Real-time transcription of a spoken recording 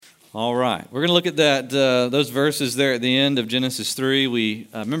All right, we're going to look at those verses there at the end of Genesis 3. We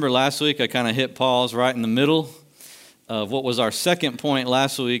remember last week I kind of hit pause right in the middle of what was our second point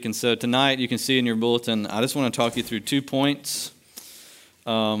last week, and so tonight you can see in your bulletin, I just want to talk you through 2 points.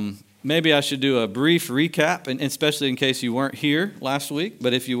 Maybe I should do a brief recap, and especially in case you weren't here last week,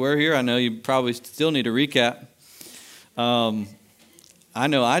 but if you were here, I know you probably still need a recap. I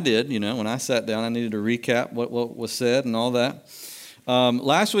know I did, when I sat down, I needed to recap what was said and all that.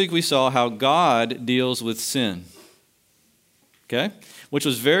 Last week we saw how God deals with sin, okay, which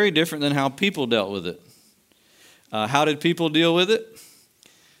was very different than how people dealt with it. How did people deal with it?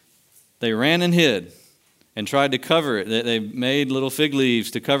 They ran and hid and tried to cover it. They made little fig leaves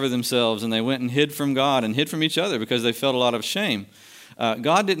to cover themselves, and they went and hid from God and hid from each other because they felt a lot of shame.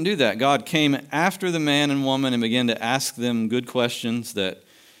 God didn't do that. God came after the man and woman and began to ask them good questions that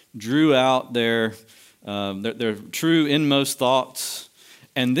drew out their true inmost thoughts.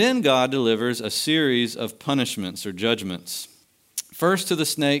 And then God delivers a series of punishments or judgments. First to the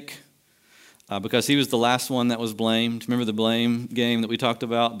snake, because he was the last one that was blamed. Remember the blame game that we talked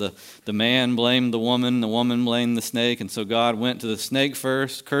about? The man blamed the woman blamed the snake. And so God went to the snake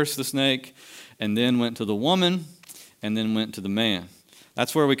first, cursed the snake, and then went to the woman, and then went to the man.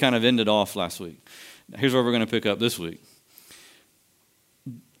 That's where we kind of ended off last week. Here's where we're going to pick up this week.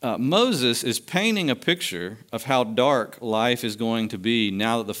 Moses is painting a picture of how dark life is going to be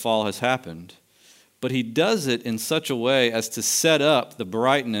now that the fall has happened, but he does it in such a way as to set up the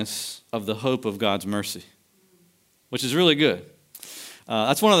brightness of the hope of God's mercy, which is really good.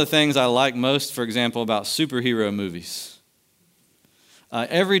 That's one of the things I like most, for example, about superhero movies.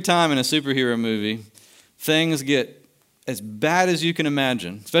 Every time in a superhero movie, things get as bad as you can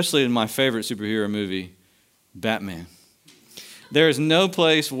imagine, especially in my favorite superhero movie, Batman. There is no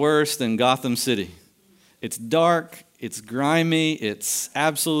place worse than Gotham City. It's dark, it's grimy, it's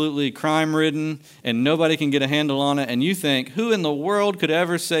absolutely crime-ridden, and nobody can get a handle on it. And you think, who in the world could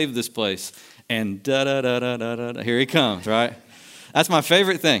ever save this place? And da-da-da-da-da-da, here he comes, right? That's my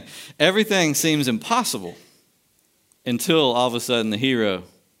favorite thing. Everything seems impossible until all of a sudden the hero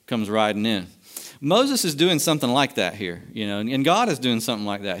comes riding in. Moses is doing something like that here, and God is doing something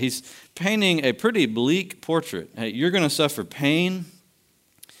like that. He's painting a pretty bleak portrait. Hey, you're going to suffer pain.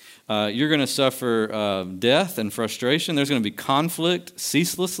 You're going to suffer death and frustration. There's going to be conflict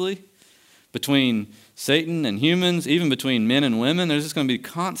ceaselessly between Satan and humans, even between men and women. There's just going to be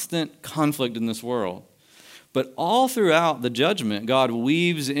constant conflict in this world. But all throughout the judgment, God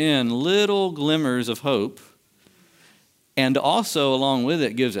weaves in little glimmers of hope. And also, along with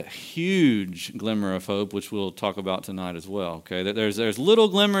it, gives a huge glimmer of hope, which we'll talk about tonight as well. Okay, there's little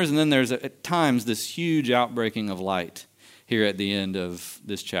glimmers, and then there's at times this huge outbreaking of light here at the end of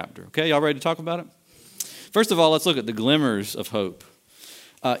this chapter. Okay, y'all ready to talk about it? First of all, let's look at the glimmers of hope.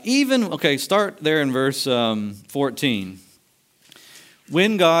 Start there in verse 14.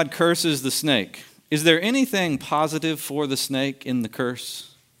 When God curses the snake, is there anything positive for the snake in the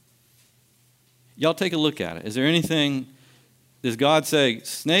curse? Y'all take a look at it. Is there anything? Does God say,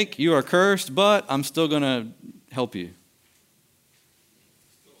 snake, you are cursed, but I'm still going to help you?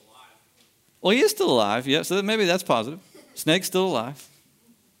 Still alive. Well, he is still alive, yeah, so maybe that's positive. Snake's still alive.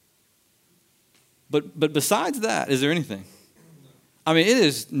 But besides that, is there anything? I mean, it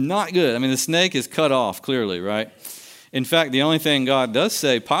is not good. I mean, the snake is cut off, clearly, right? In fact, the only thing God does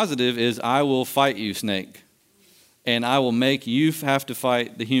say positive is, I will fight you, snake. And I will make you have to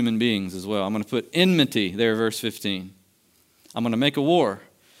fight the human beings as well. I'm going to put enmity there, verse 15. I'm going to make a war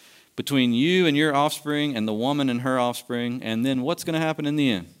between you and your offspring and the woman and her offspring. And then what's going to happen in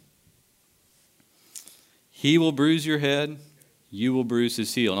the end? He will bruise your head. You will bruise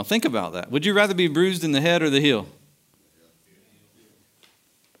his heel. Now think about that. Would you rather be bruised in the head or the heel?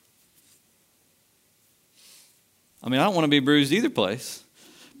 I mean, I don't want to be bruised either place.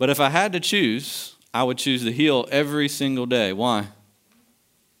 But if I had to choose, I would choose the heel every single day. Why?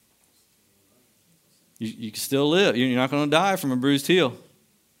 You can still live. You're not going to die from a bruised heel.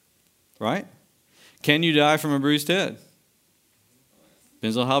 Right? Can you die from a bruised head?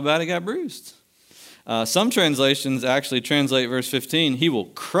 Depends on how bad it got bruised. Some translations actually translate verse 15, he will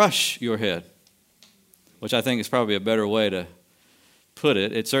crush your head, which I think is probably a better way to put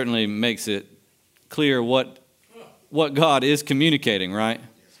it. It certainly makes it clear what God is communicating, right?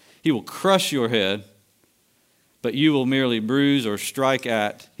 He will crush your head, but you will merely bruise or strike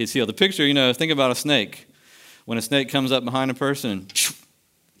at his heel. The picture, think about a snake. When a snake comes up behind a person and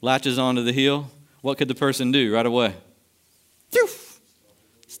latches onto the heel, what could the person do right away?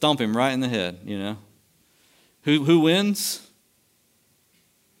 Stomp him right in the head, Who wins?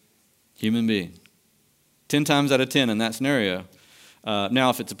 Human being. 10 times out of 10 in that scenario. Now,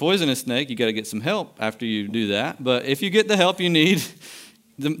 if it's a poisonous snake, you got to get some help after you do that. But if you get the help you need,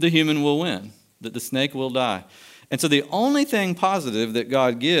 the human will win. That the snake will die. And so the only thing positive that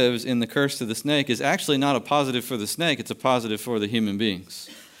God gives in the curse to the snake is actually not a positive for the snake, it's a positive for the human beings,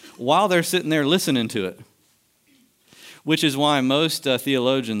 while they're sitting there listening to it. Which is why most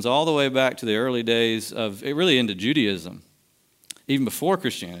theologians, all the way back to the early days of, really into Judaism, even before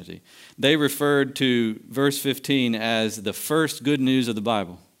Christianity, they referred to verse 15 as the first good news of the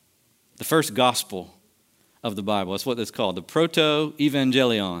Bible, the first gospel of the Bible. That's what it's called, the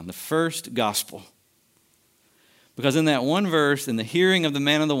proto-evangelion, the first gospel. Because in that one verse, in the hearing of the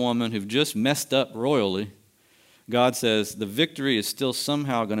man and the woman who've just messed up royally, God says, the victory is still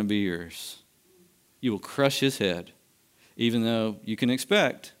somehow going to be yours. You will crush his head, even though you can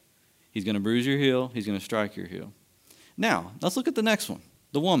expect he's going to bruise your heel, he's going to strike your heel. Now, let's look at the next one,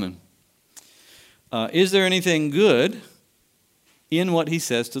 the woman. Is there anything good in what he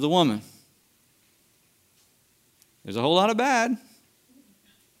says to the woman? There's a whole lot of bad.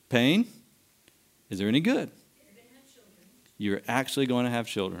 Pain. Is there any good? You're actually going to have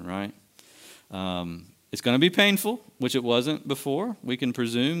children, right? It's going to be painful, which it wasn't before. We can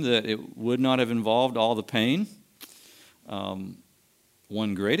presume that it would not have involved all the pain.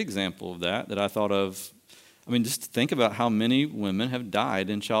 One great example of that I thought of, just think about how many women have died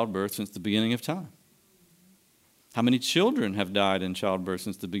in childbirth since the beginning of time. How many children have died in childbirth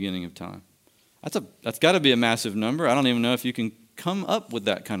since the beginning of time? That's got to be a massive number. I don't even know if you can come up with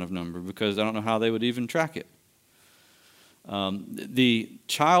that kind of number because I don't know how they would even track it. The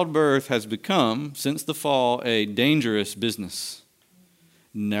childbirth has become, since the fall, a dangerous business.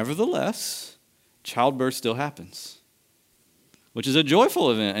 Nevertheless, childbirth still happens, which is a joyful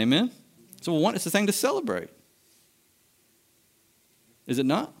event, amen? So it's a thing to celebrate. Is it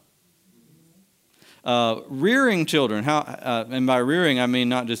not? Rearing children, and by rearing I mean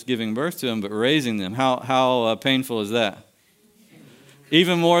not just giving birth to them, but raising them. How painful is that?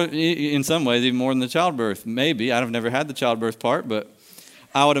 Even more, in some ways, even more than the childbirth. Maybe. I've never had the childbirth part, but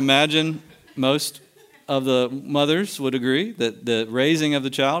I would imagine most of the mothers would agree that the raising of the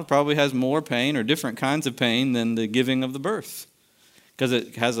child probably has more pain or different kinds of pain than the giving of the birth, because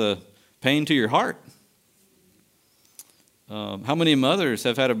it has a pain to your heart. How many mothers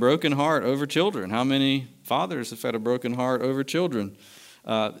have had a broken heart over children? How many fathers have had a broken heart over children?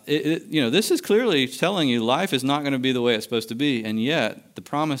 This is clearly telling you life is not going to be the way it's supposed to be, and yet the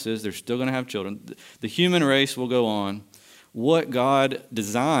promise is they're still going to have children. The human race will go on. What God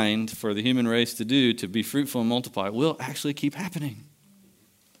designed for the human race to do, to be fruitful and multiply, will actually keep happening.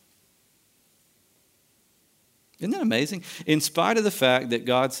 Isn't that amazing? In spite of the fact that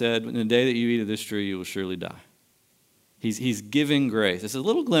God said, in the day that you eat of this tree, you will surely die. He's giving grace. It's a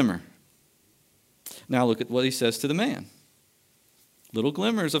little glimmer. Now look at what he says to the man. Little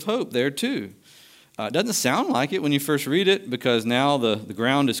glimmers of hope there too. It doesn't sound like it when you first read it, because now the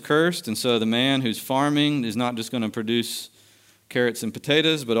ground is cursed, and so the man who's farming is not just going to produce carrots and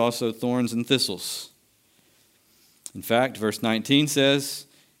potatoes, but also thorns and thistles. In fact, verse 19 says,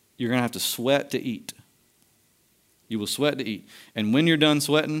 you're going to have to sweat to eat. You will sweat to eat. And when you're done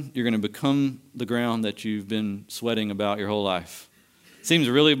sweating, you're going to become the ground that you've been sweating about your whole life. Seems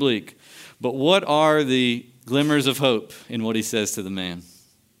really bleak. But what are the glimmers of hope in what he says to the man?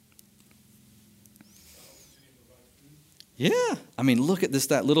 Yeah. Look at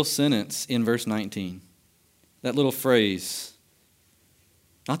that little sentence in verse 19. That little phrase.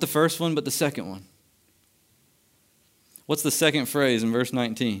 Not the first one, but the second one. What's the second phrase in verse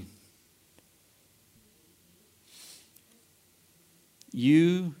 19?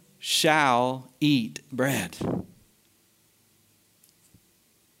 You shall eat bread.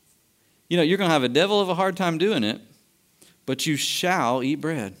 You're going to have a devil of a hard time doing it, but you shall eat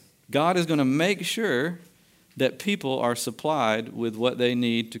bread. God is going to make sure that people are supplied with what they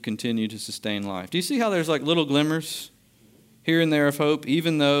need to continue to sustain life. Do you see how there's like little glimmers here and there of hope,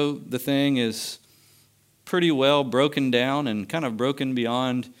 even though the thing is pretty well broken down and kind of broken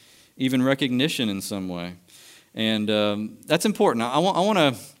beyond even recognition in some way? And that's important. I want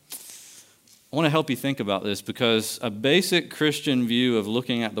to help you think about this, because a basic Christian view of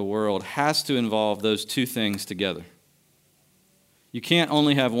looking at the world has to involve those two things together. You can't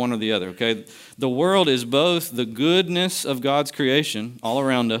only have one or the other, okay? The world is both the goodness of God's creation all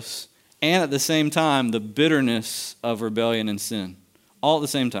around us, and at the same time, the bitterness of rebellion and sin, all at the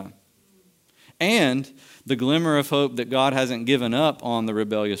same time. And the glimmer of hope that God hasn't given up on the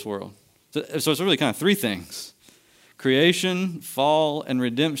rebellious world. So it's really kind of three things. Creation, fall, and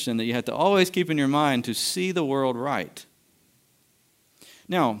redemption that you have to always keep in your mind to see the world right.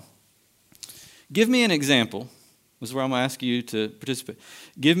 Now, give me an example This is where I'm going to ask you to participate.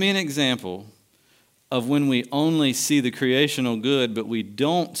 Give me an example of when we only see the creational good, but we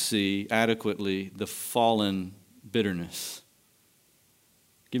don't see adequately the fallen bitterness.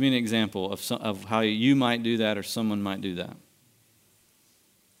 Give me an example of how you might do that or someone might do that.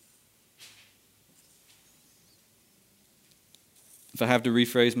 If I have to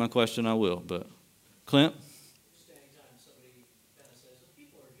rephrase my question, I will. But Clint?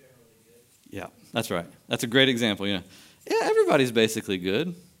 Yeah, that's right. That's a great example. Yeah, everybody's basically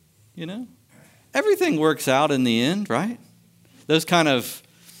good. Everything works out in the end, right? Those kind of,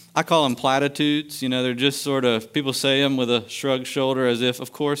 I call them platitudes. They're just sort of, people say them with a shrugged shoulder as if,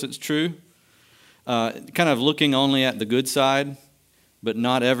 of course, it's true. Kind of looking only at the good side, but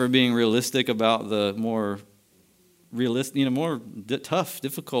not ever being realistic about the more realistic, more tough,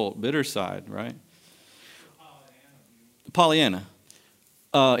 difficult, bitter side, right? Pollyanna.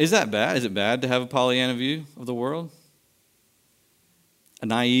 Is that bad? Is it bad to have a Pollyanna view of the world? A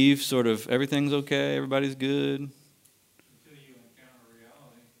naive sort of, everything's okay, everybody's good. Until you encounter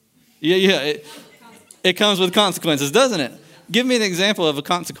reality. Yeah. It comes with consequences, doesn't it? Give me an example of a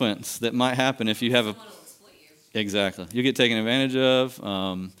consequence that might happen if you have a... Exactly. You get taken advantage of.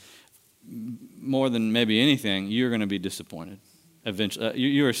 More than maybe anything, you're going to be disappointed. Eventually,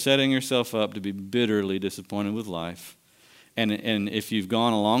 you are setting yourself up to be bitterly disappointed with life. And if you've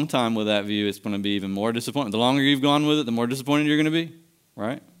gone a long time with that view, it's going to be even more disappointing. The longer you've gone with it, the more disappointed you're going to be,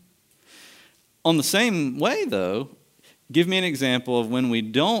 right? On the same way, though, give me an example of when we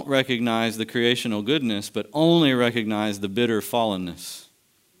don't recognize the creational goodness, but only recognize the bitter fallenness.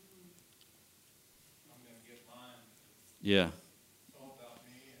 I'm going to get mine. Yeah. It's all about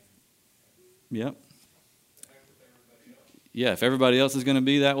me. Yep. The heck with everybody else. Yeah, if everybody else is going to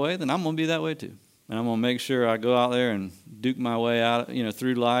be that way, then I'm going to be that way too. And I'm going to make sure I go out there and duke my way out,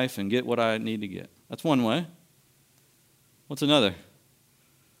 through life and get what I need to get. That's one way. What's another?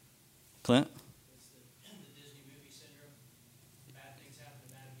 Clint? It's the Disney movie syndrome. Bad things happen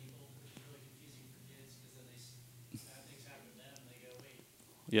to bad people, which is really confusing for kids because then bad things happen to them and they go, wait,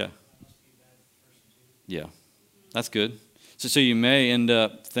 Yeah. I must be a bad person too. Yeah. That's good. So you may end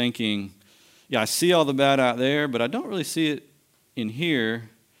up thinking, I see all the bad out there, but I don't really see it in here.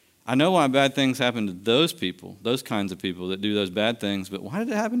 I know why bad things happen to those people, those kinds of people that do those bad things, but why did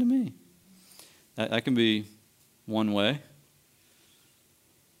it happen to me? That can be one way.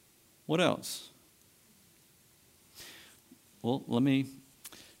 What else? Well,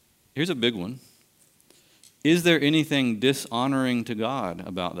 here's a big one. Is there anything dishonoring to God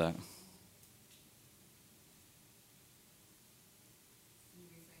about that?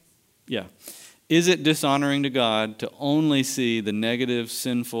 Yeah. Is it dishonoring to God to only see the negative,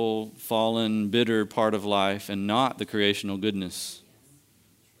 sinful, fallen, bitter part of life and not the creational goodness?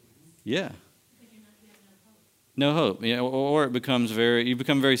 Yeah. No hope. Yeah, or it becomes you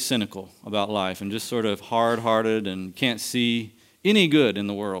become very cynical about life and just sort of hard-hearted and can't see any good in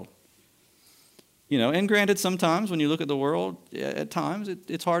the world. And granted, sometimes when you look at the world, at times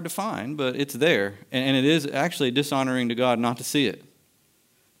it's hard to find, but it's there. And it is actually dishonoring to God not to see it.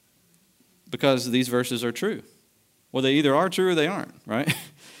 Because these verses are true. Well, they either are true or they aren't, right?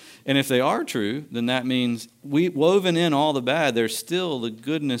 And if they are true, then that means woven in all the bad, there's still the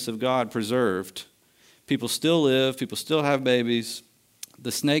goodness of God preserved. People still live, people still have babies.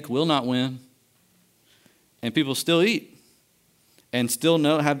 The snake will not win. And people still eat. And still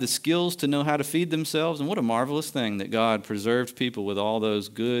have the skills to know how to feed themselves. And what a marvelous thing that God preserved people with all those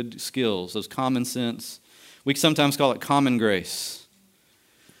good skills, those common sense. We sometimes call it common grace.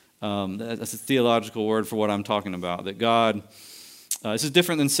 That's a theological word for what I'm talking about. That God, this is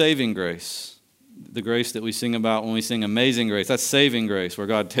different than saving grace. The grace that we sing about when we sing Amazing Grace. That's saving grace, where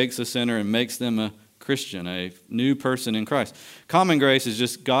God takes a sinner and makes them a Christian, a new person in Christ. Common grace is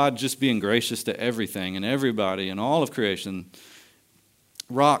just God just being gracious to everything and everybody and all of creation.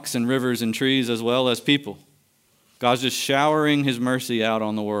 Rocks and rivers and trees as well as people. God's just showering His mercy out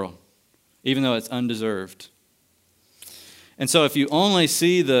on the world, even though it's undeserved. And so if you only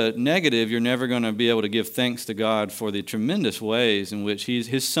see the negative, you're never going to be able to give thanks to God for the tremendous ways in which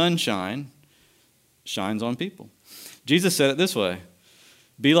His sunshine shines on people. Jesus said it this way,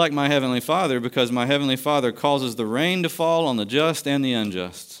 "Be like my heavenly Father, because my heavenly Father causes the rain to fall on the just and the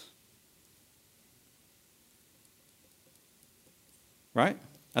unjust." Right?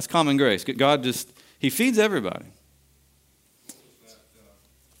 That's common grace. God He feeds everybody.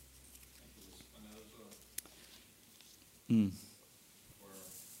 Where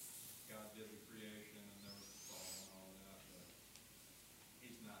God did the creation and there was the fall and all that, but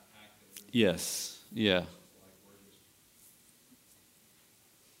He's not active. Yes. Yeah. Like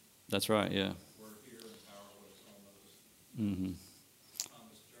That's right, yeah. we're here and powerless on Mm-hmm.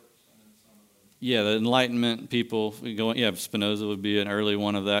 Thomas Jefferson and some of them. Yeah, the Enlightenment people, Spinoza would be an early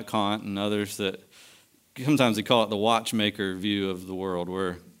one of that, Kant and others that sometimes they call it the watchmaker view of the world,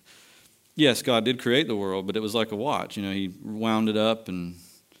 where, yes, God did create the world, but it was like a watch. He wound it up and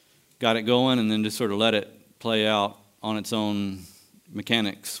got it going and then just sort of let it play out on its own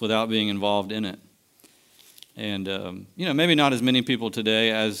mechanics without being involved in it. And, maybe not as many people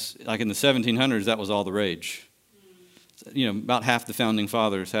today as, like in the 1700s, that was all the rage. About half the founding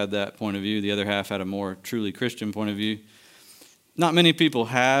fathers had that point of view. The other half had a more truly Christian point of view. Not many people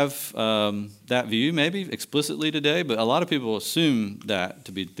have that view, maybe explicitly today, but a lot of people assume that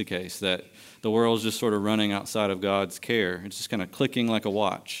to be the case, that the world's just sort of running outside of God's care. It's just kind of clicking like a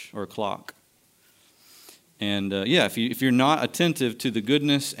watch or a clock. And if you're not attentive to the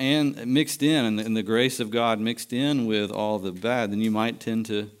goodness and mixed in, and the grace of God mixed in with all the bad, then you might tend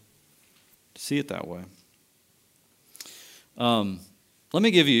to see it that way. Let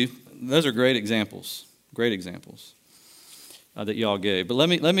me give you, those are great examples that y'all gave. But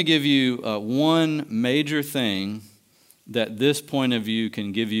let me give you one major thing that this point of view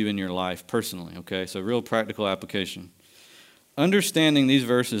can give you in your life personally, okay? So real practical application. Understanding these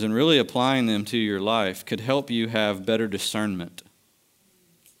verses and really applying them to your life could help you have better discernment.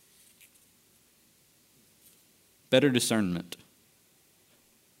 Better discernment.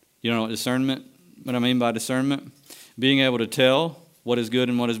 You know what I mean by discernment? Being able to tell what is good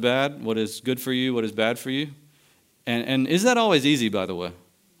and what is bad, what is good for you, what is bad for you. And is that always easy, by the way?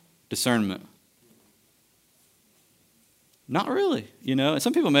 Discernment. Not really.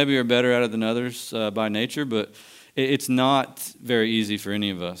 Some people maybe are better at it than others by nature, but it's not very easy for any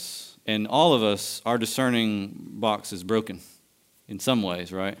of us. And all of us, our discerning box is broken in some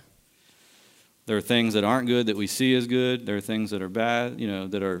ways, right? There are things that aren't good that we see as good. There are things that are bad,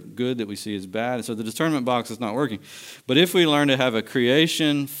 that are good that we see as bad. So the discernment box is not working. But if we learn to have a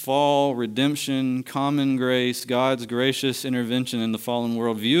creation, fall, redemption, common grace, God's gracious intervention in the fallen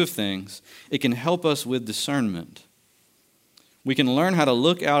world view of things, it can help us with discernment. We can learn how to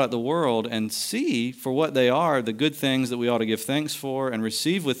look out at the world and see for what they are, the good things that we ought to give thanks for and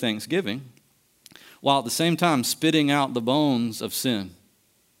receive with thanksgiving, while at the same time spitting out the bones of sin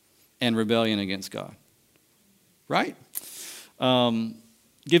and rebellion against God. Right? Somebody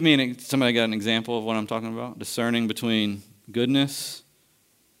got an example of what I'm talking about? Discerning between goodness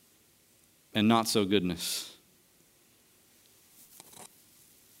and not so goodness.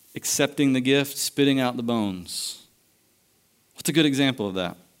 Accepting the gift, spitting out the bones. What's a good example of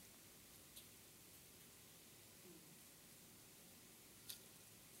that?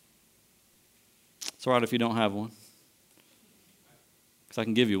 It's all right if you don't have one, because I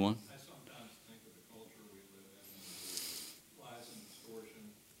can give you one. I sometimes think of the culture we live in and lies and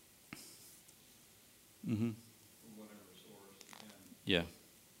distortion from whatever source. And Yeah.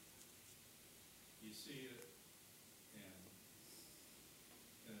 you see it, and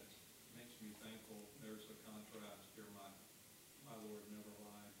it makes me thankful. There's a contrast here. My Lord never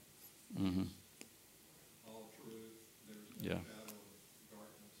lied. Mm-hmm. All truth. There's no Yeah. shadow of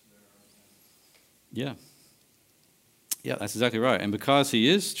darkness there. Yeah. Yeah, that's exactly right. And because he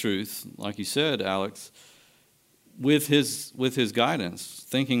is truth, like you said, Alex, with his guidance,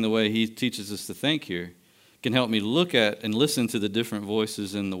 thinking the way he teaches us to think here, can help me look at and listen to the different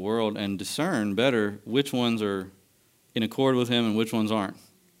voices in the world and discern better which ones are in accord with him and which ones aren't,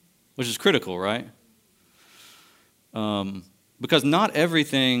 which is critical, right? Because not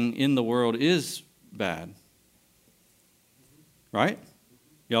everything in the world is bad, right?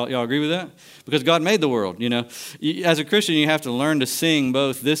 Y'all agree with that? Because God made the world, As a Christian, you have to learn to sing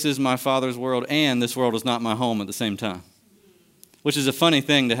both, this is my Father's world and this world is not my home at the same time. Which is a funny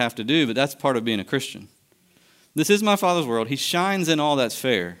thing to have to do, but that's part of being a Christian. This is my Father's world. He shines in all that's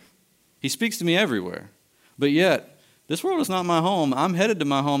fair. He speaks to me everywhere. But yet, this world is not my home. I'm headed to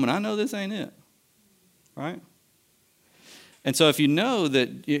my home, and I know this ain't it. Right? And so if you know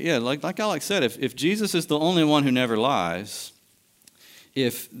that, like Alex said, if Jesus is the only one who never lies,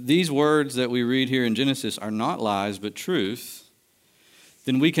 if these words that we read here in Genesis are not lies but truth,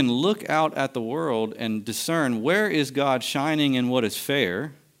 then we can look out at the world and discern where is God shining in what is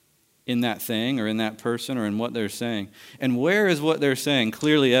fair in that thing or in that person or in what they're saying, and where is what they're saying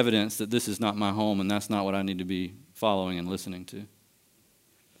clearly evidence that this is not my home and that's not what I need to be following and listening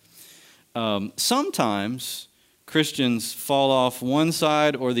to. Sometimes Christians fall off one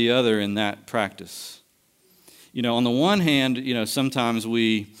side or the other in that practice. On the one hand, sometimes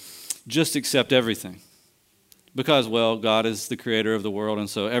we just accept everything because, God is the creator of the world, and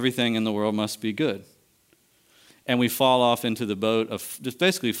so everything in the world must be good. And we fall off into the boat of just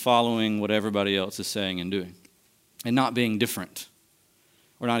basically following what everybody else is saying and doing. and not being different,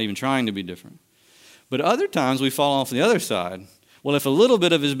 or not even trying to be different. But other times we fall off the other side. Well, if a little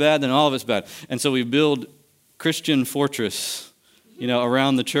bit of it is bad, then all of it's bad. And so we build Christian fortress,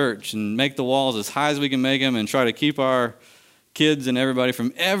 around the church and make the walls as high as we can make them and try to keep our kids and everybody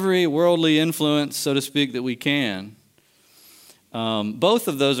from every worldly influence, so to speak, that we can. Both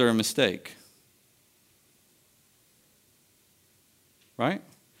of those are a mistake. Right?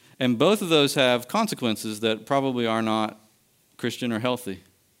 And both of those have consequences that probably are not Christian or healthy.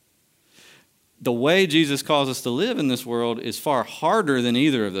 The way Jesus calls us to live in this world is far harder than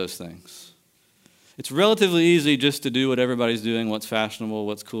either of those things. It's relatively easy just to do what everybody's doing, what's fashionable,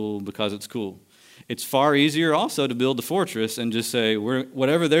 what's cool, because it's cool. It's far easier also to build the fortress and just say,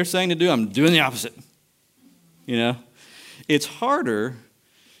 whatever they're saying to do, I'm doing the opposite. It's harder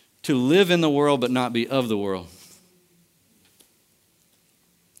to live in the world but not be of the world,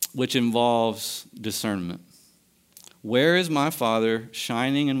 which involves discernment. Where is my Father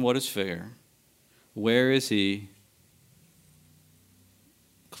shining in what is fair? Where is he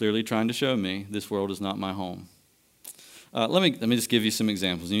clearly trying to show me this world is not my home? Let me just give you some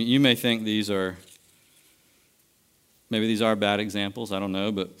examples. You may think maybe these are bad examples, I don't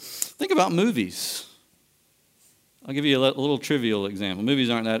know, but think about movies. I'll give you a little trivial example. Movies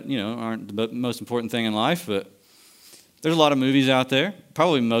aren't the most important thing in life, but there's a lot of movies out there.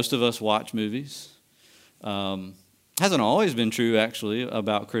 Probably most of us watch movies. Hasn't always been true, actually,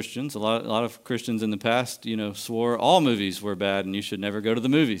 about Christians. A lot of Christians in the past, swore all movies were bad and you should never go to the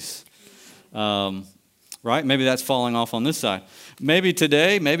movies. Right? Maybe that's falling off on this side. Maybe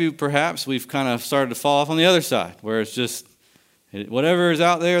today, perhaps we've kind of started to fall off on the other side, where it's just whatever is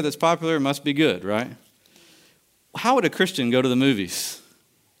out there that's popular must be good, right? How would a Christian go to the movies?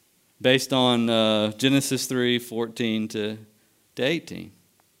 Based on Genesis 3:14 to 18.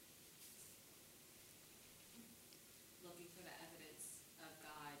 Looking for the evidence of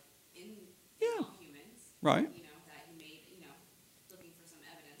God in all humans. Right. That he made, looking for some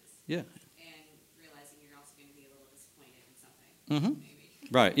evidence. Yeah. And realizing you're also going to be a little disappointed in something. Mm-hmm.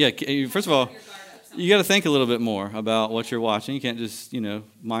 Right. Yeah. First of all, you got to think a little bit more about what you're watching. You can't just,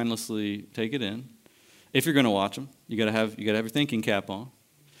 mindlessly take it in. If you're going to watch them, you got to have your thinking cap on.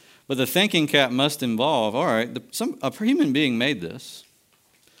 But the thinking cap must involve, all right, a human being made this.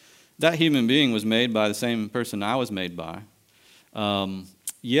 That human being was made by the same person I was made by.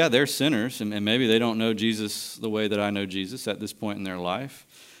 They're sinners, and maybe they don't know Jesus the way that I know Jesus at this point in their life.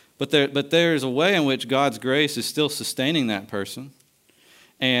 But there's a way in which God's grace is still sustaining that person.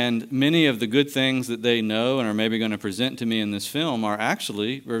 And many of the good things that they know and are maybe going to present to me in this film are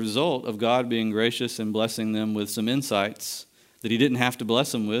actually a result of God being gracious and blessing them with some insights that he didn't have to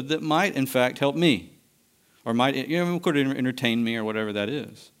bless them with that might, in fact, help me or might could entertain me or whatever that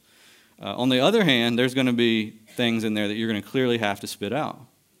is. On the other hand, there's going to be things in there that you're going to clearly have to spit out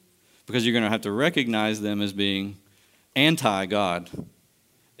because you're going to have to recognize them as being anti-God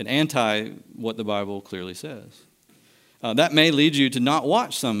and anti what the Bible clearly says. That may lead you to not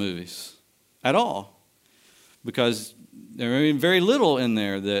watch some movies at all because there may be very little in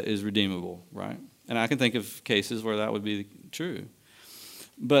there that is redeemable, right? And I can think of cases where that would be true.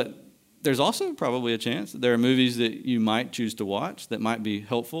 But there's also probably a chance that there are movies that you might choose to watch that might be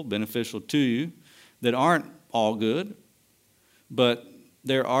helpful, beneficial to you, that aren't all good, but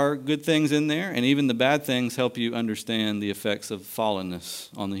there are good things in there, and even the bad things help you understand the effects of fallenness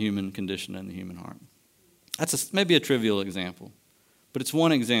on the human condition and the human heart. That's maybe a trivial example, but it's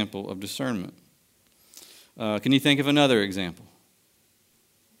one example of discernment. Can you think of another example? I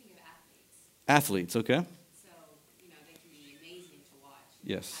think of athletes. Athletes, okay. So, they can be amazing to watch.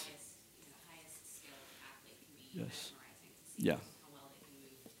 Yes. The highest skilled athlete can be mesmerizing to see Yeah. how well they can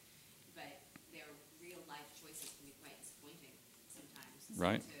move. But their real life choices can be quite disappointing sometimes. So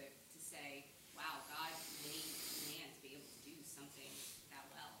Right. To say, wow, God made man to be able to do something that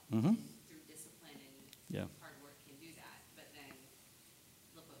well. Mm-hmm. Through discipline and Yeah. hard work can do that. But then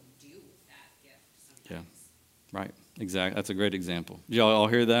look what we do with that gift sometimes. Right, exactly. That's a great example. Did y'all all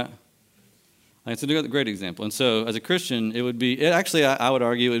hear that? It's a great example. And so as a Christian, I would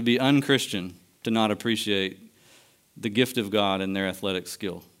argue it would be unchristian to not appreciate the gift of God and their athletic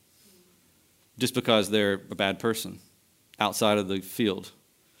skill just because they're a bad person outside of the field.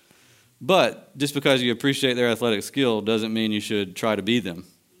 But just because you appreciate their athletic skill doesn't mean you should try to be them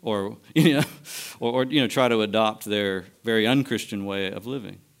or try to adopt their very unchristian way of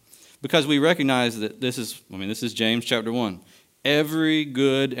living. Because we recognize that this is James chapter 1. Every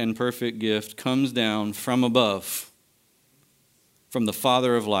good and perfect gift comes down from above, from the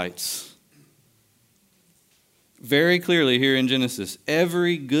Father of lights. Very clearly here in Genesis,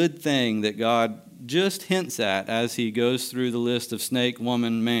 every good thing that God just hints at as he goes through the list of snake,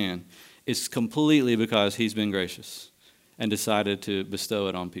 woman, man is completely because he's been gracious and decided to bestow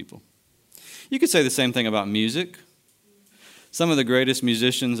it on people. You could say the same thing about music. Some of the greatest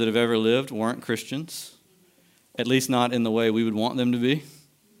musicians that have ever lived weren't Christians, at least not in the way we would want them to be.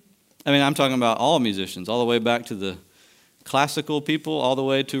 I mean, I'm talking about all musicians, all the way back to the classical people, all the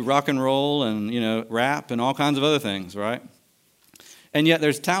way to rock and roll and, rap and all kinds of other things, right? And yet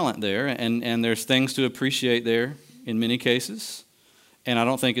there's talent there, and there's things to appreciate there in many cases. And I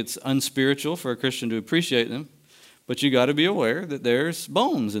don't think it's unspiritual for a Christian to appreciate them, but you got to be aware that there's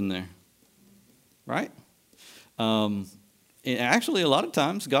bones in there, right? Actually, a lot of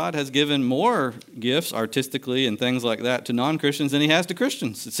times, God has given more gifts artistically and things like that to non-Christians than he has to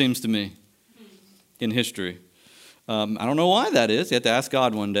Christians, it seems to me, in history. I don't know why that is. You have to ask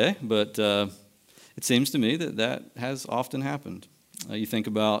God one day, but it seems to me that has often happened. You think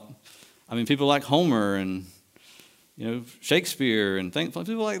about, people like Homer and Shakespeare and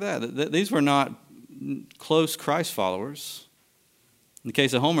people like that. These were not close Christ followers. In the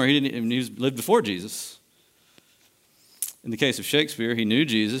case of Homer, he lived before Jesus. In the case of Shakespeare, he knew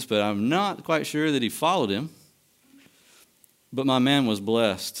Jesus, but I'm not quite sure that he followed him. But my man was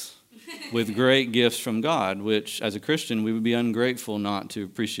blessed with great gifts from God, which as a Christian we would be ungrateful not to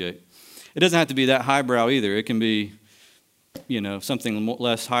appreciate. It doesn't have to be that highbrow either. It can be, something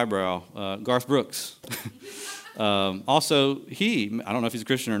less highbrow. Garth Brooks. Also, I don't know if he's a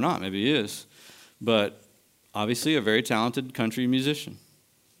Christian or not, maybe he is, but obviously a very talented country musician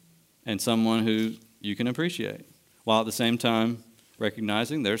and someone who you can appreciate, while at the same time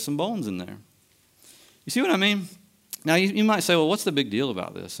recognizing there's some bones in there. You see what I mean? Now, you might say, well, what's the big deal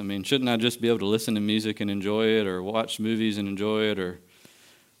about this? Shouldn't I just be able to listen to music and enjoy it, or watch movies and enjoy it? Or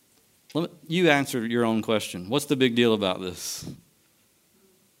you answer your own question. What's the big deal about this?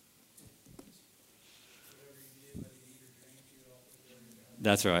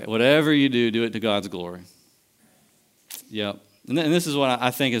 That's right. Whatever you do, do it to God's glory. Yep. And this is what I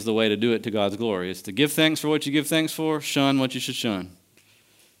think is the way to do it to God's glory. It's to give thanks for what you give thanks for, shun what you should shun,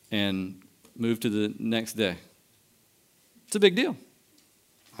 and move to the next day. It's a big deal,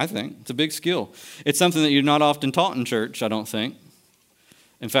 I think. It's a big skill. It's something that you're not often taught in church, I don't think.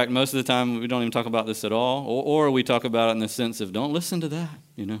 In fact, most of the time we don't even talk about this at all, or we talk about it in the sense of don't listen to that,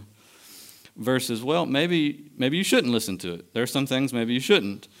 versus, well, maybe you shouldn't listen to it. There are some things maybe you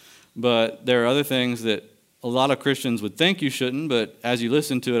shouldn't, but there are other things that a lot of Christians would think you shouldn't, but as you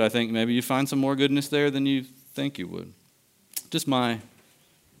listen to it, I think maybe you find some more goodness there than you think you would.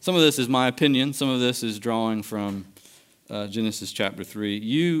 Some of this is my opinion. Some of this is drawing from Genesis chapter 3.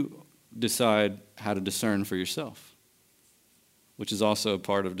 You decide how to discern for yourself, which is also a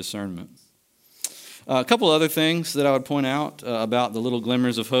part of discernment. A couple other things that I would point out about the little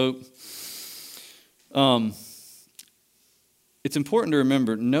glimmers of hope. It's important to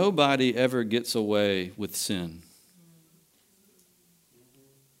remember nobody ever gets away with sin.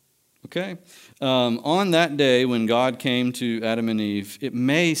 Okay? On that day when God came to Adam and Eve, it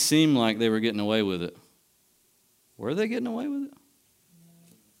may seem like they were getting away with it. Were they getting away with it?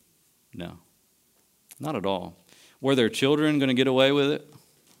 No. Not at all. Were their children going to get away with it?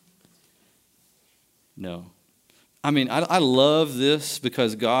 No. I love this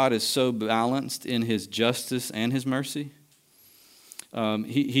because God is so balanced in his justice and his mercy.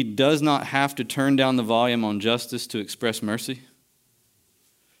 He does not have to turn down the volume on justice to express mercy.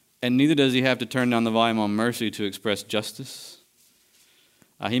 And neither does he have to turn down the volume on mercy to express justice.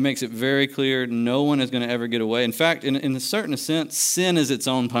 He makes it very clear no one is going to ever get away. In fact, in a certain sense, sin is its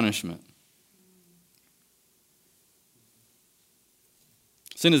own punishment.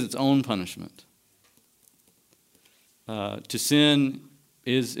 Sin is its own punishment. To sin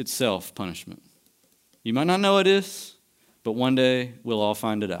is itself punishment. You might not know it is, but one day we'll all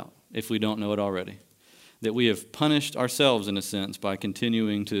find it out, if we don't know it already. That we have punished ourselves, in a sense, by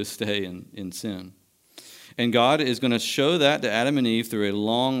continuing to stay in sin. And God is going to show that to Adam and Eve through a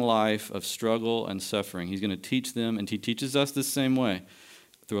long life of struggle and suffering. He's going to teach them, and he teaches us the same way,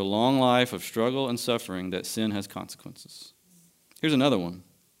 through a long life of struggle and suffering, that sin has consequences. Here's another one.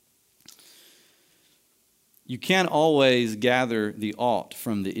 You can't always gather the ought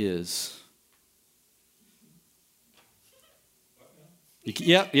from the is. You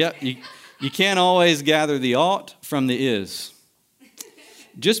can't always gather the ought from the is.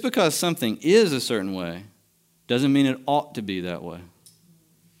 Just because something is a certain way doesn't mean it ought to be that way.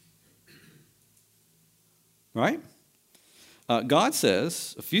 Right? God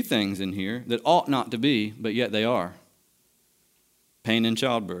says a few things in here that ought not to be, but yet they are. Pain in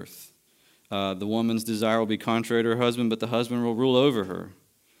childbirth. The woman's desire will be contrary to her husband, but the husband will rule over her.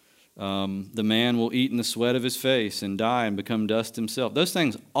 The man will eat in the sweat of his face and die and become dust himself. Those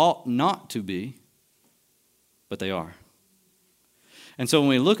things ought not to be, but they are. And so when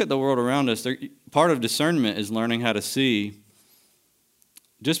we look at the world around us, part of discernment is learning how to see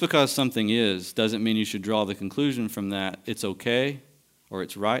just because something is doesn't mean you should draw the conclusion from that it's okay or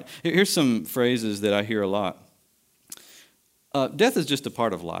it's right. Here's some phrases that I hear a lot. Death is just a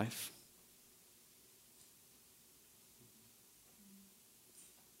part of life.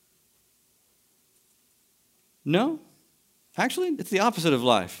 No, actually, it's the opposite of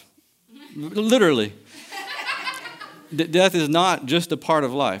life. Literally. Death is not just a part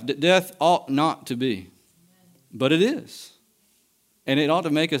of life. Death ought not to be, but it is. And it ought to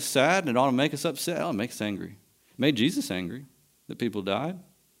make us sad, and it ought to make us upset. It ought to make us angry. It made Jesus angry that people died.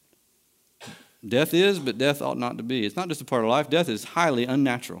 Death is, but death ought not to be. It's not just a part of life. Death is highly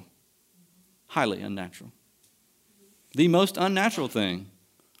unnatural. Highly unnatural. The most unnatural thing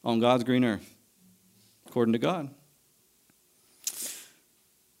on God's green earth, according to God.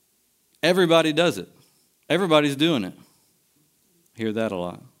 Everybody does it. Everybody's doing it. Hear that a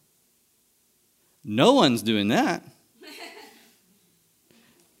lot. No one's doing that.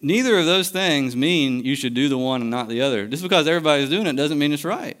 Neither of those things mean you should do the one and not the other. Just because everybody's doing it doesn't mean it's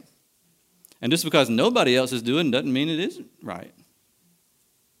right. And just because nobody else is doing it doesn't mean it isn't right.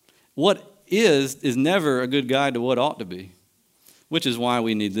 What is never a good guide to what ought to be, which is why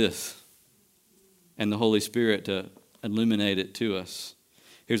we need this and the Holy Spirit to illuminate it to us.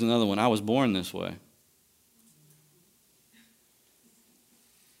 Here's another one. I was born this way.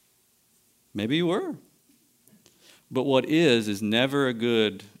 Maybe you were. But what is never a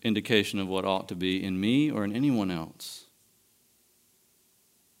good indication of what ought to be in me or in anyone else.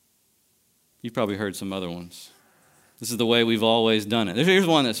 You've probably heard some other ones. This is the way we've always done it. Here's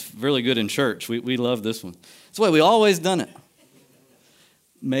one that's really good in church. We love this one. It's the way we always done it.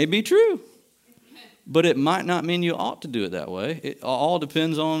 May be true. But it might not mean you ought to do it that way. It all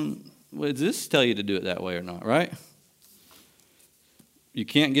depends on, does this tell you to do it that way or not, right? You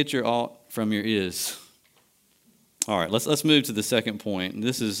can't get your ought from your is. All right, let's move to the second point.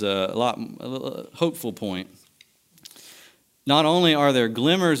 This is a hopeful point. Not only are there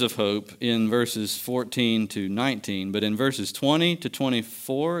glimmers of hope in verses 14 to 19, but in verses 20 to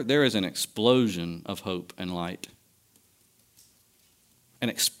 24, there is an explosion of hope and light. An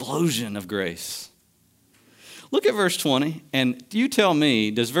explosion of grace. Look at verse 20, and you tell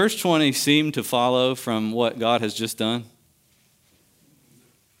me, does verse 20 seem to follow from what God has just done?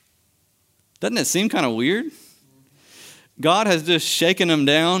 Doesn't it seem kind of weird? God has just shaken them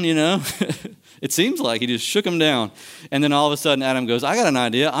down, you know. It seems like he just shook them down. And then all of a sudden Adam goes, I got an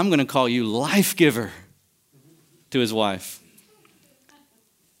idea. I'm going to call you life giver to his wife.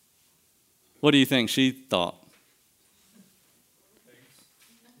 What do you think she thought?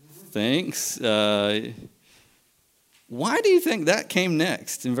 Thanks. Why do you think that came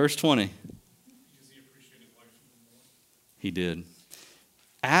next in verse 20? Because he appreciated life more. He did.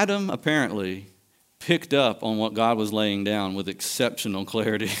 Adam apparently picked up on what God was laying down with exceptional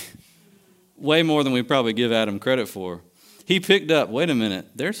clarity. Way more than we probably give Adam credit for. He picked up, wait a minute,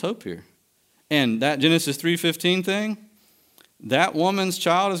 there's hope here. And that Genesis 3:15 thing, that woman's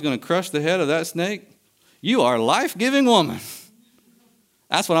child is going to crush the head of that snake. You are a life-giving woman.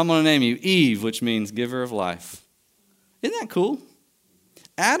 That's what I'm going to name you, Eve, which means giver of life. Isn't that cool?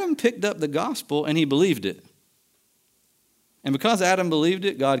 Adam picked up the gospel and he believed it. And because Adam believed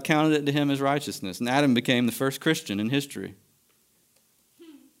it, God counted it to him as righteousness. And Adam became the first Christian in history.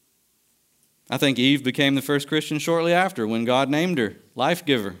 I think Eve became the first Christian shortly after when God named her life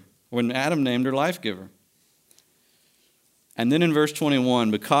giver, when Adam named her life giver. And then in verse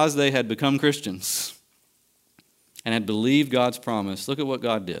 21, because they had become Christians and had believed God's promise, look at what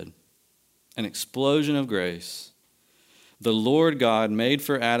God did. An explosion of grace. The Lord God made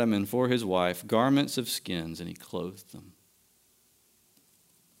for Adam and for his wife garments of skins, and he clothed them.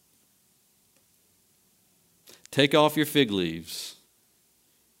 Take off your fig leaves.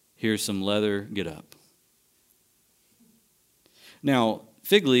 Here's some leather, get up. Now,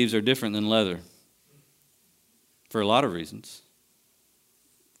 fig leaves are different than leather for a lot of reasons.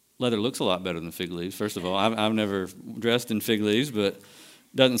 Leather looks a lot better than fig leaves. First of all, I've never dressed in fig leaves, but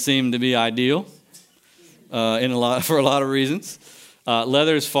doesn't seem to be ideal for a lot of reasons.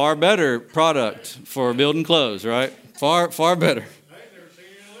 Leather is far better product for building clothes, right? Far better.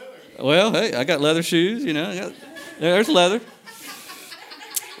 Well, hey, I got leather shoes, you know. There's leather.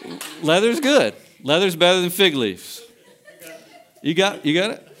 Leather's good. Leather's better than fig leaves. You got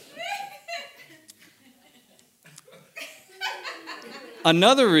it?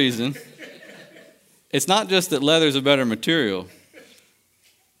 Another reason, it's not just that leather's a better material.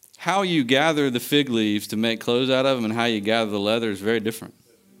 How you gather the fig leaves to make clothes out of them and how you gather the leather is very different.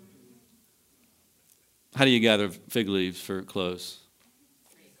 How do you gather fig leaves for clothes?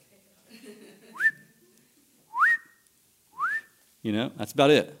 You know, that's about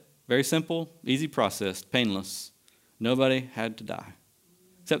it. Very simple, easy process, painless. Nobody had to die,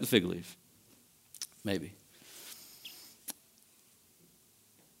 except the fig leaf. Maybe.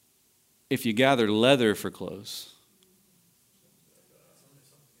 If you gather leather for clothes,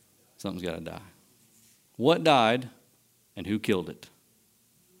 something's got to die. What died and who killed it?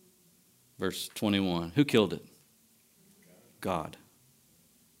 Verse 21. Who killed it? God.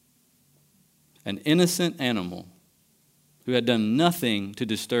 An innocent animal who had done nothing to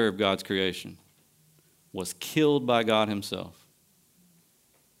disturb God's creation was killed by God himself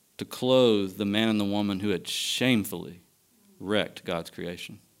to clothe the man and the woman who had shamefully wrecked God's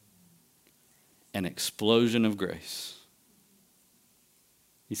creation. An explosion of grace.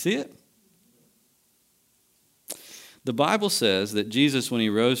 You see it? The Bible says that Jesus, when he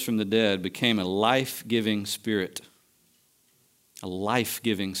rose from the dead, became a life-giving spirit. A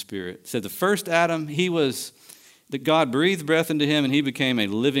life-giving spirit. It said the first Adam, that God breathed breath into him and he became a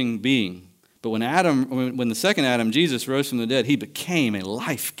living being. But when the second Adam, Jesus, rose from the dead, he became a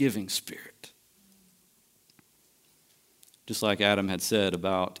life-giving spirit. Just like Adam had said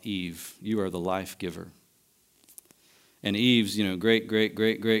about Eve, you are the life giver. And Eve's, great,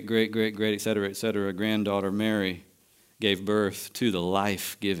 et cetera, granddaughter Mary gave birth to the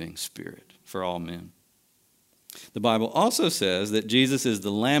life-giving spirit for all men. The Bible also says that Jesus is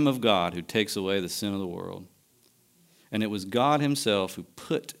the Lamb of God who takes away the sin of the world. And it was God himself who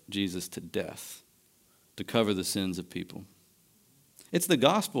put Jesus to death to cover the sins of people. It's the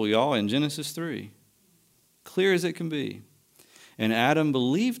gospel, y'all, in Genesis 3. Clear as it can be. And Adam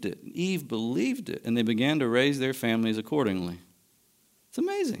believed it. Eve believed it. And they began to raise their families accordingly. It's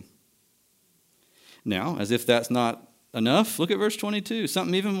amazing. Now, as if that's not enough, look at verse 22.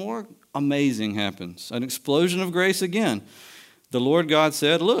 Something even more amazing happens. An explosion of grace again. The Lord God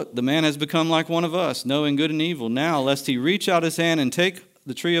said, look, the man has become like one of us, knowing good and evil. Now, lest he reach out his hand and take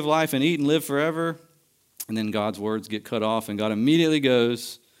the tree of life and eat and live forever. And then God's words get cut off, and God immediately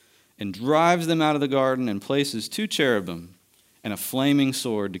goes and drives them out of the garden and places 2 cherubim and a flaming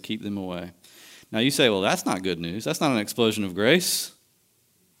sword to keep them away. Now you say, well, that's not good news. That's not an explosion of grace.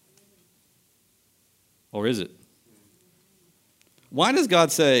 Or is it? Why does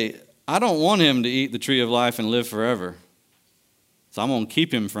God say, I don't want him to eat the tree of life and live forever, so I'm going to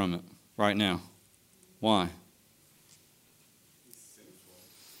keep him from it right now? Why?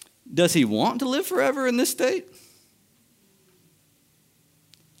 Does he want to live forever in this state?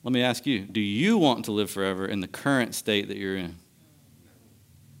 Let me ask you, do you want to live forever in the current state that you're in?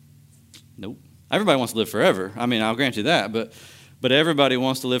 Nope. Everybody wants to live forever. I mean, I'll grant you that, but everybody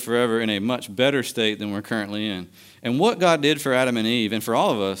wants to live forever in a much better state than we're currently in. And what God did for Adam and Eve, and for all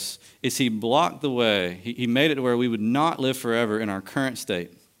of us, is he blocked the way. He made it to where we would not live forever in our current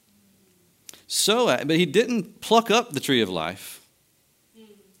state. But he didn't pluck up the tree of life.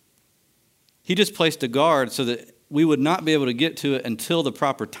 He just placed a guard so that we would not be able to get to it until the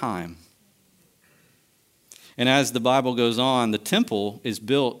proper time. And as the Bible goes on, the temple is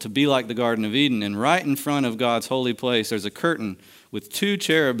built to be like the Garden of Eden. And right in front of God's holy place, there's a curtain with 2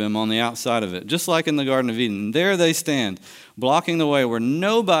 cherubim on the outside of it, just like in the Garden of Eden. And there they stand, blocking the way where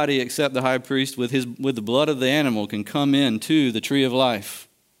nobody except the high priest with the blood of the animal can come into the tree of life.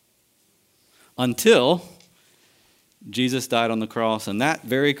 Until Jesus died on the cross, and that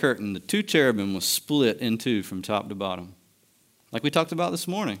very curtain, the 2 cherubim, was split in 2 from top to bottom, like we talked about this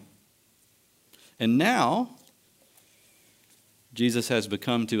morning. And now, Jesus has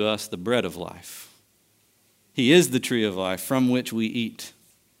become to us the bread of life. He is the tree of life from which we eat.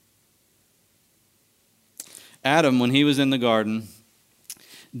 Adam, when he was in the garden,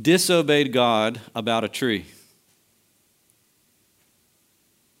 disobeyed God about a tree.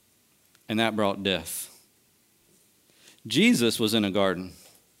 And that brought death. Jesus was in a garden.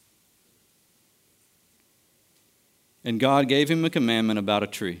 And God gave him a commandment about a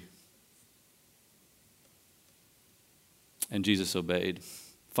tree. And Jesus obeyed.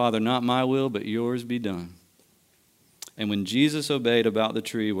 Father, not my will, but yours be done. And when Jesus obeyed about the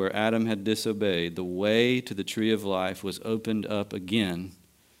tree where Adam had disobeyed, the way to the tree of life was opened up again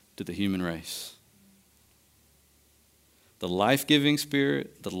to the human race. The life-giving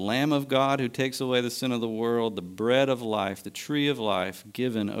Spirit, the Lamb of God who takes away the sin of the world, the bread of life, the tree of life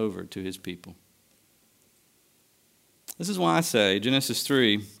given over to his people. This is why I say Genesis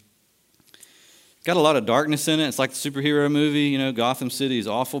 3 got a lot of darkness in it. It's like the superhero movie, Gotham City is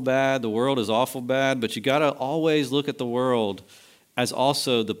awful bad, the world is awful bad, but you got to always look at the world as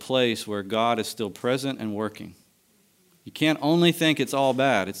also the place where God is still present and working. You can't only think it's all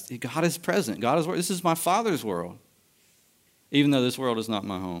bad. God is present. God is. This is my Father's world, even though this world is not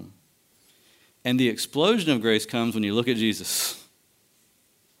my home. And the explosion of grace comes when you look at Jesus.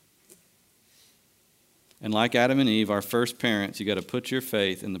 And like Adam and Eve, our first parents, you got to put your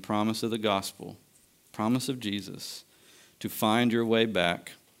faith in the promise of the gospel, promise of Jesus, to find your way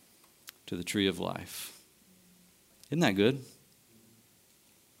back to the tree of life. Isn't that good?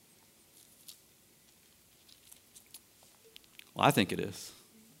 Well, I think it is.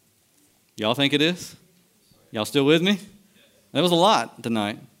 Y'all think it is? Y'all still with me? That was a lot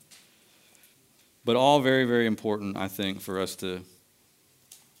tonight. But all very, very important, I think, for us to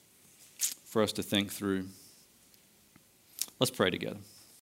think through. Let's pray together.